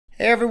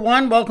Hey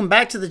everyone, welcome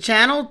back to the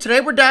channel.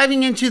 Today we're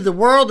diving into the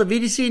world of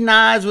EDC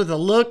knives with a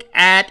look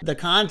at the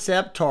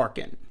Kansept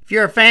Tarkin. If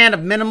you're a fan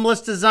of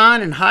minimalist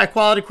design and high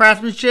quality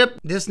craftsmanship,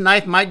 this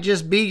knife might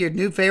just be your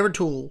new favorite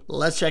tool.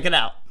 Let's check it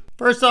out.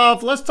 First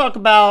off, let's talk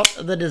about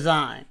the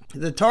design.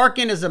 The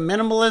Tarkin is a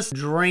minimalist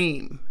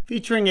dream,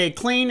 featuring a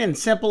clean and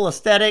simple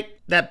aesthetic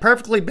that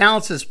perfectly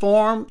balances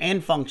form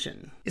and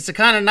function. It's the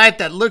kind of knife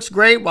that looks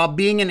great while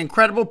being an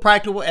incredible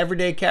practical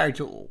everyday carry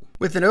tool.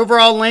 With an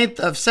overall length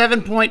of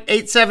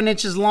 7.87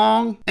 inches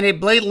long and a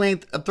blade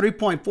length of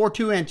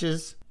 3.42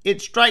 inches,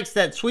 it strikes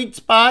that sweet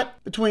spot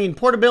between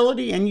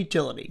portability and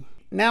utility.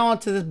 Now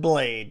onto this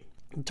blade.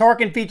 The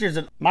Tarkin features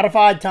a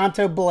modified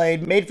Tanto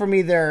blade made from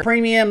either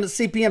premium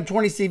CPM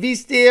 20CV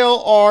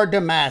steel or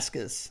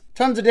Damascus.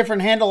 Tons of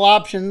different handle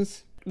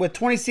options. With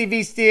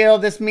 20CV steel,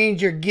 this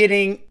means you're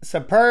getting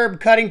superb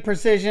cutting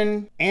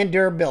precision and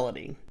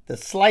durability. The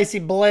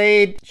slicey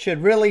blade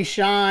should really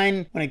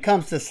shine when it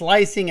comes to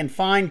slicing and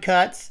fine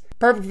cuts.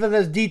 Perfect for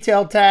those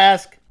detailed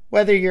tasks,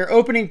 whether you're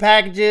opening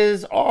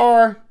packages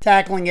or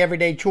tackling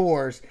everyday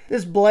chores.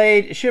 This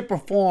blade should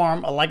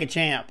perform like a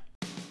champ.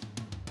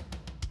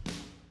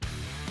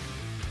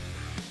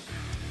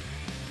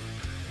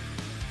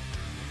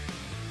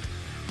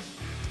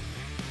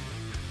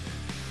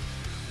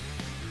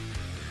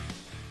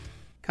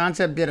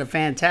 Kansept did a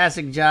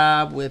fantastic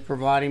job with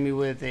providing me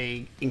with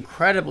an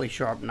incredibly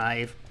sharp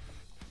knife.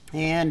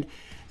 And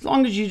as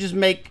long as you just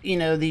make,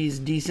 these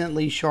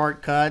decently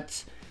sharp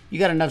cuts, you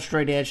got enough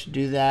straight edge to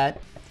do that.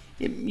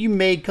 You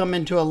may come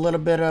into a little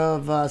bit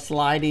of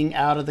sliding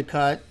out of the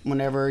cut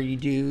whenever you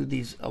do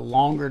these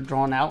longer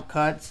drawn out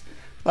cuts.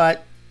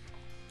 But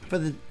for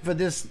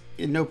this,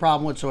 no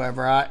problem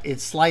whatsoever.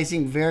 It's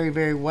slicing very,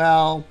 very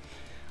well.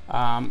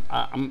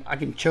 I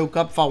can choke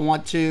up if I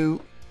want to,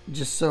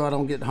 just so I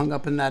don't get hung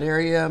up in that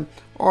area,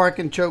 or I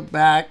can choke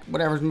back,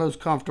 whatever's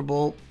most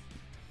comfortable.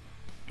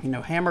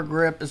 Hammer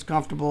grip is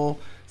comfortable,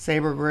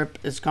 saber grip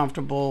is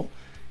comfortable.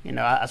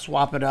 I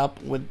swap it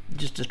up with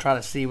just to try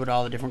to see what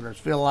all the different grips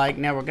feel like.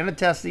 Now we're going to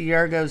test the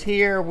ergos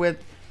here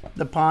with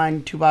the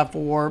Pine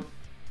 2x4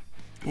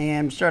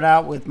 and start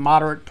out with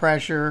moderate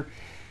pressure.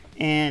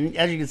 And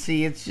as you can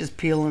see, it's just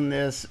peeling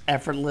this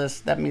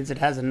effortless. That means it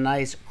has a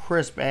nice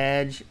crisp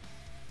edge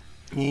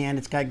and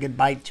it's got a good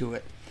bite to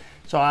it.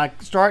 So I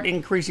start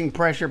increasing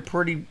pressure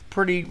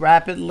pretty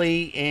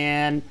rapidly,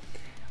 and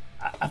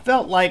I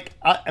felt like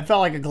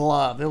a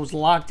glove. It was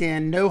locked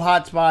in, no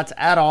hot spots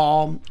at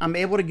all. I'm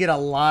able to get a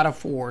lot of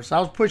force. I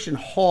was pushing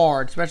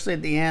hard, especially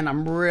at the end.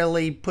 I'm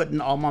really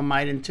putting all my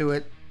might into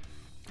it,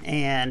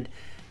 and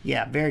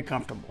yeah, very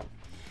comfortable.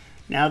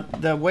 Now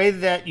the way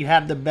that you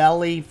have the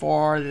belly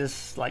for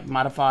this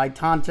modified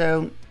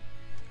Tanto,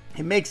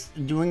 it makes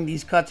doing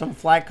these cuts on a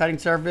flat cutting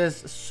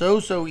surface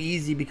so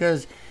easy,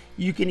 because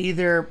you can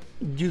either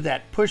do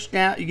that push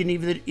down, you can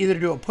either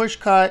do a push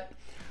cut,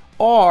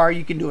 or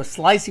you can do a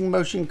slicing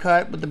motion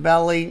cut with the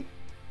belly.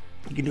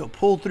 You can do a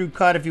pull through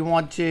cut if you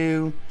want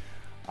to.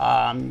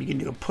 You can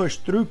do a push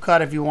through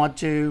cut if you want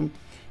to.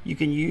 You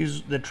can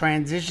use the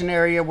transition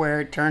area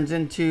where it turns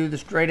into the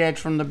straight edge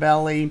from the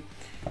belly.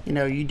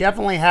 You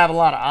definitely have a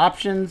lot of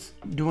options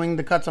doing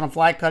the cuts on a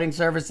flat cutting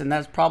surface, and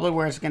that's probably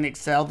where it's going to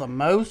excel the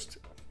most.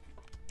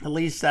 At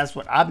least that's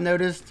what I've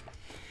noticed.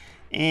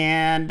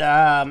 And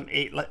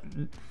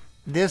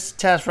this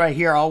test right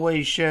here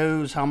always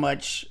shows how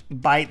much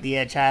bite the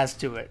edge has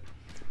to it,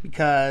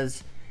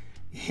 because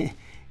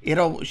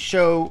it'll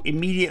show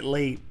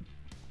immediately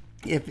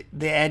if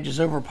the edge is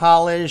over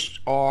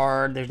polished,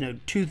 or there's no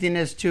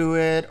toothiness to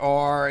it,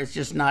 or it's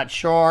just not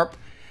sharp,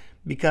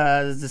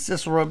 because the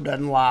sisal rope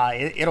doesn't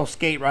lie. It'll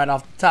skate right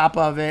off the top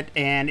of it,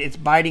 and it's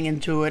biting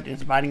into it, and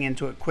it's biting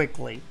into it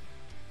quickly.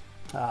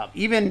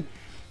 Even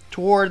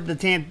toward the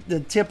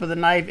tip of the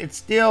knife, it's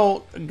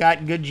still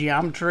got good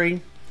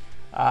geometry.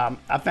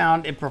 I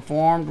found it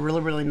performed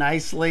really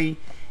nicely.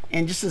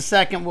 In just a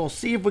second, we'll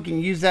see if we can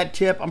use that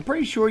tip. I'm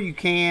pretty sure you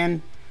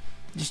can,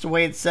 just the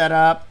way it's set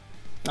up.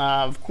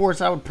 Of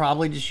course, I would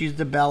probably just use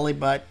the belly,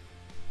 but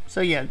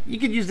so yeah, you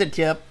could use the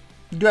tip.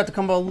 You do have to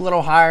come a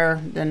little higher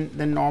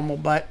than normal,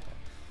 but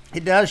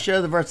it does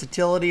show the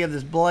versatility of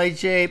this blade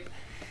shape.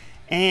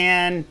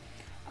 And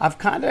I've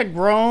kind of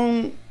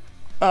grown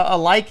a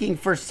liking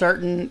for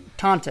certain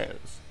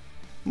Tantos,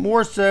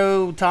 more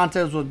so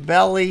Tantos with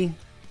belly,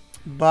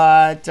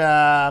 but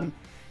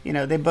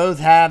they both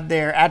have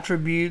their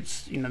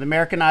attributes. The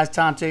Americanized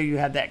Tanto, you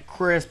have that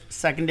crisp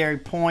secondary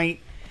point.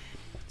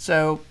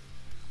 So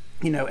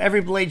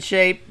every blade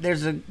shape,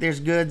 there's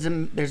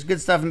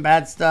good stuff and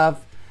bad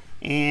stuff,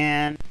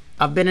 and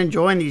I've been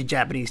enjoying these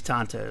Japanese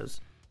Tantos.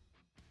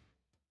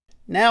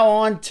 Now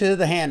on to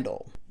the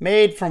handle.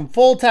 Made from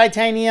full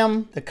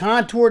titanium, the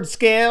contoured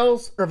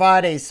scales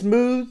provide a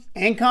smooth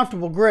and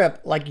comfortable grip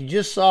like you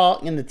just saw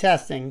in the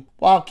testing,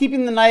 while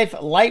keeping the knife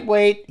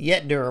lightweight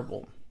yet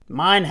durable.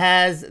 Mine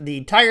has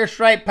the tiger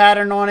stripe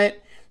pattern on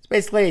it. It's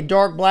basically a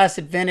dark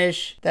blasted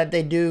finish that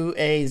they do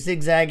a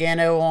zigzag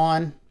anno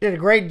on. Did a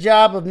great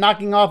job of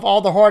knocking off all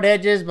the hard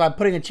edges by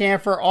putting a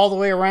chamfer all the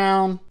way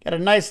around. Got a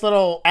nice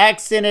little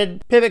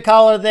accented pivot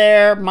collar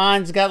there.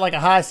 Mine's got like a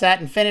high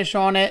satin finish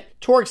on it.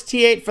 Torx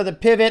T8 for the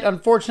pivot.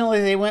 Unfortunately,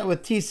 they went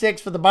with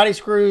T6 for the body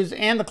screws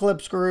and the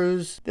clip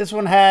screws. This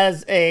one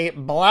has a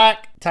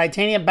black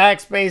titanium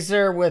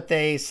backspacer with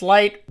a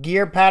slight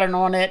gear pattern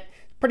on it.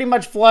 Pretty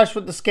much flush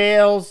with the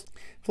scales.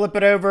 Flip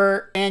it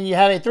over and you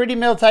have a 3D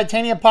mill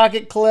titanium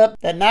pocket clip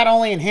that not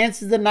only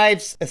enhances the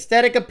knife's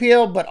aesthetic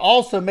appeal, but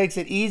also makes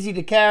it easy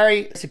to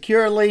carry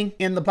securely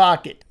in the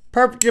pocket.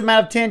 Perfect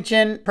amount of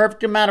tension,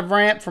 perfect amount of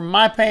ramp from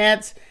my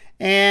pants,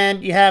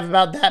 and you have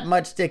about that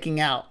much sticking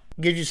out.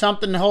 Gives you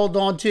something to hold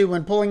on to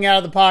when pulling out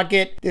of the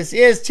pocket. This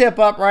is tip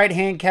up right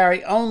hand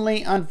carry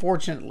only,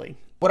 unfortunately.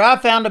 What I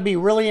found to be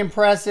really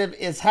impressive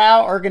is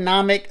how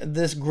ergonomic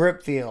this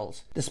grip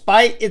feels.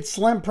 Despite its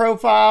slim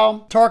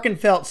profile, Tarkin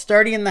felt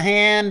sturdy in the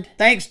hand.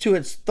 Thanks to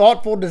its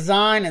thoughtful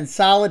design and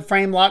solid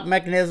frame lock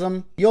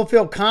mechanism, you'll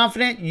feel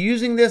confident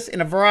using this in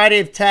a variety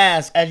of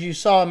tasks, as you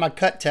saw in my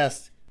cut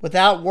test,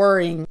 without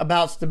worrying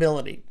about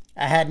stability.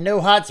 I had no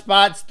hot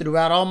spots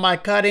throughout all my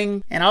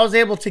cutting, and I was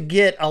able to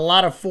get a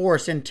lot of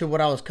force into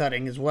what I was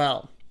cutting as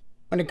well.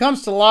 When it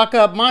comes to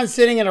lockup, mine's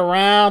sitting at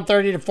around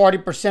 30 to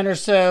 40% or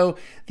so.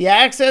 The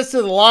access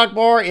to the lock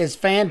bar is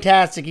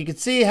fantastic. You can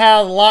see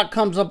how the lock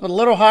comes up a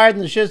little higher than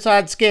the show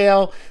side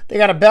scale. They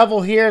got a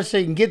bevel here so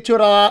you can get to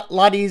it a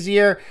lot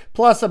easier,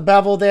 plus a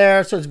bevel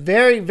there. So it's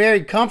very,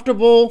 very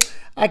comfortable.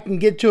 I can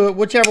get to it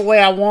whichever way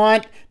I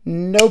want,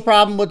 no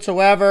problem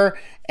whatsoever.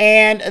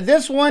 And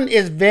this one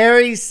is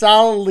very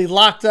solidly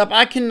locked up.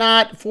 I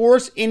cannot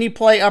force any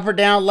play up or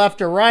down,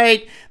 left or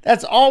right.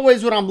 That's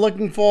always what I'm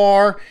looking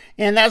for.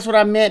 And that's what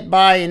I meant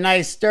by a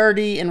nice,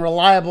 sturdy, and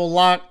reliable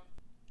lock,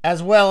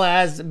 as well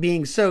as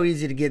being so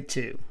easy to get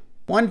to.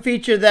 One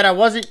feature that I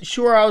wasn't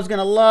sure I was going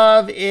to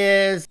love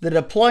is the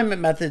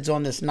deployment methods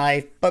on this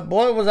knife, but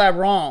boy was I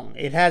wrong.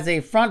 It has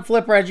a front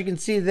flipper, as you can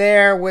see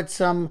there, with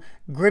some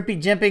grippy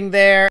jimping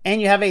there,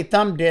 and you have a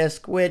thumb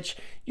disc, which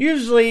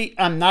usually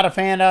I'm not a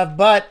fan of,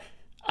 but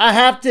I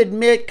have to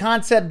admit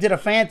Kansept did a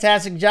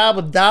fantastic job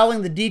with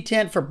dialing the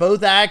detent for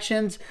both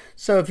actions.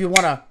 So if you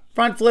want to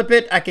front flip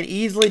it, I can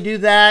easily do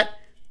that.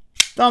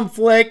 Thumb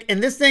flick,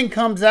 and this thing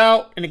comes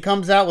out, and it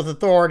comes out with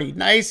authority.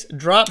 Nice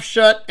drop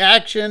shut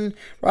action,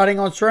 riding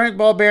on ceramic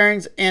ball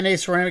bearings and a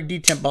ceramic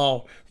detent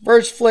ball.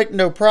 Reverse flick,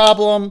 no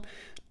problem.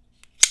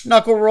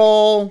 Knuckle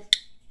roll,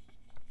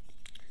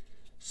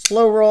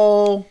 slow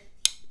roll,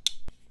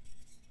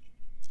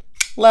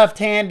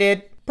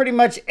 left-handed. Pretty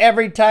much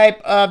every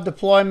type of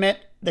deployment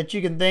that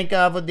you can think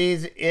of with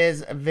these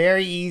is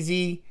very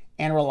easy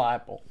and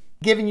reliable,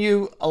 giving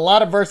you a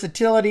lot of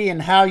versatility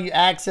in how you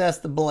access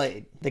the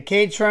blade. The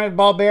cage ceramic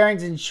ball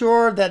bearings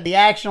ensure that the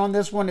action on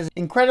this one is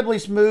incredibly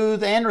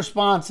smooth and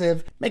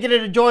responsive, making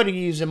it a joy to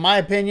use in my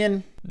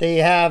opinion. They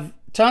have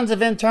tons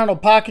of internal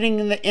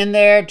pocketing in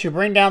there to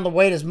bring down the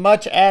weight as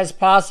much as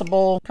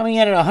possible, coming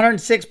in at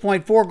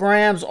 106.4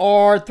 grams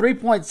or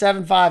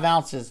 3.75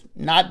 ounces.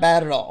 Not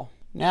bad at all.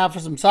 Now for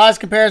some size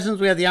comparisons,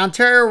 we have the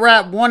Ontario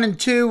Wrap 1 and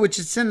 2, which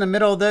is in the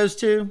middle of those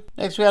two.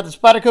 Next we have the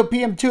Spyderco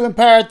PM2 and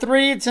Power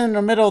 3, it's in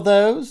the middle of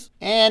those.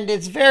 And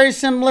it's very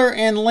similar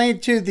in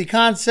length to the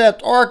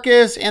Kansept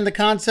Arcus and the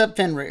Kansept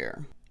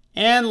Fenrir.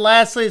 And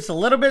lastly, it's a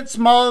little bit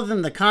smaller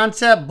than the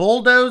Kansept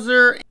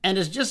Bulldozer and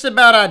is just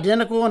about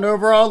identical in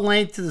overall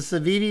length to the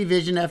Civivi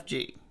Vision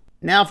FG.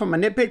 Now for my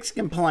nitpicks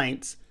and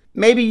complaints.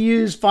 Maybe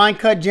use fine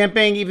cut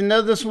jimping, even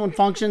though this one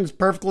functions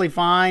perfectly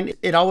fine.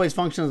 It always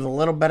functions a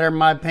little better in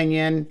my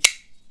opinion.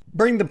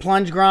 Bring the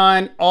plunge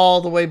grind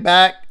all the way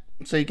back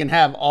so you can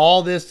have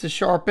all this to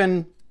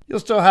sharpen. You'll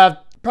still have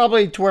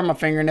probably to where my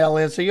fingernail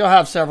is, so you'll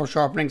have several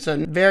sharpenings,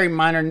 so very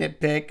minor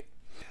nitpick.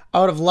 I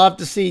would have loved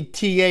to see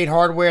T8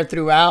 hardware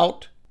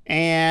throughout,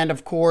 and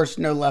of course,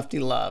 no lefty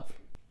love.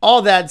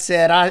 All that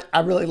said, I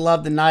really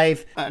love the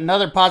knife.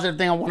 Another positive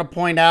thing I want to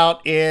point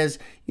out is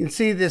you can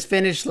see this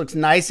finish looks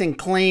nice and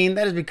clean.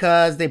 That is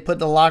because they put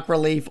the lock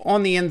relief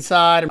on the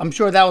inside. I'm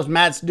sure that was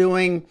Matt's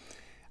doing.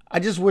 I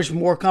just wish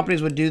more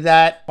companies would do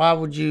that. Why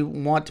would you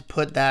want to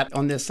put that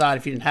on this side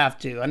if you didn't have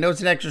to? I know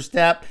it's an extra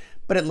step,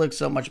 but it looks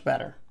so much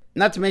better.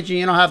 Not to mention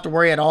you don't have to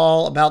worry at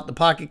all about the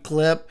pocket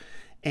clip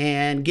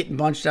and getting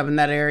bunched up in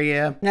that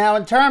area. Now,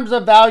 in terms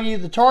of value,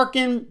 the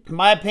Tarkin, in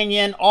my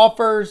opinion,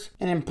 offers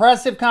an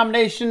impressive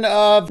combination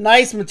of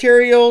nice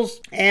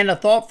materials and a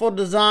thoughtful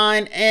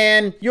design,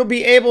 and you'll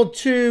be able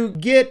to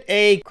get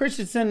a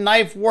Christensen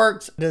Knife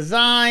Works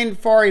design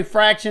for a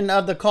fraction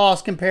of the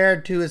cost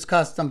compared to its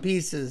custom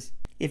pieces.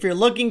 If you're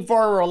looking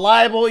for a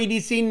reliable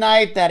EDC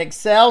knife that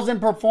excels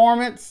in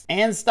performance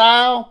and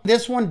style,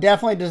 this one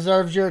definitely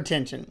deserves your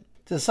attention.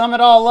 To sum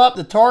it all up,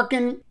 the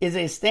Tarkin is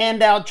a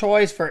standout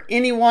choice for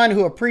anyone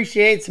who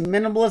appreciates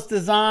minimalist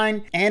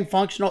design and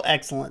functional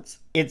excellence.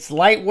 It's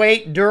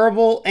lightweight,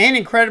 durable, and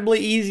incredibly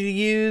easy to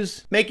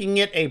use, making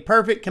it a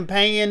perfect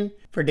companion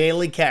for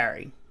daily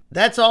carry.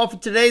 That's all for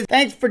today.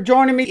 Thanks for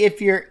joining me.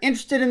 If you're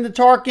interested in the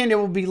Tarkin, it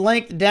will be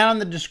linked down in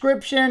the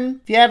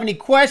description. If you have any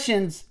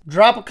questions,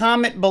 drop a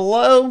comment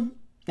below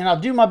and I'll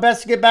do my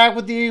best to get back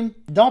with you.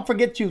 Don't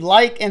forget to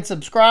like and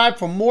subscribe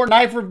for more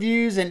knife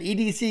reviews and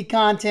EDC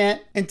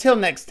content. Until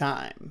next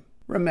time,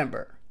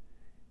 remember,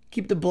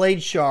 keep the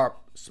blade sharp,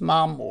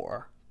 smile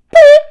more.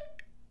 Beep.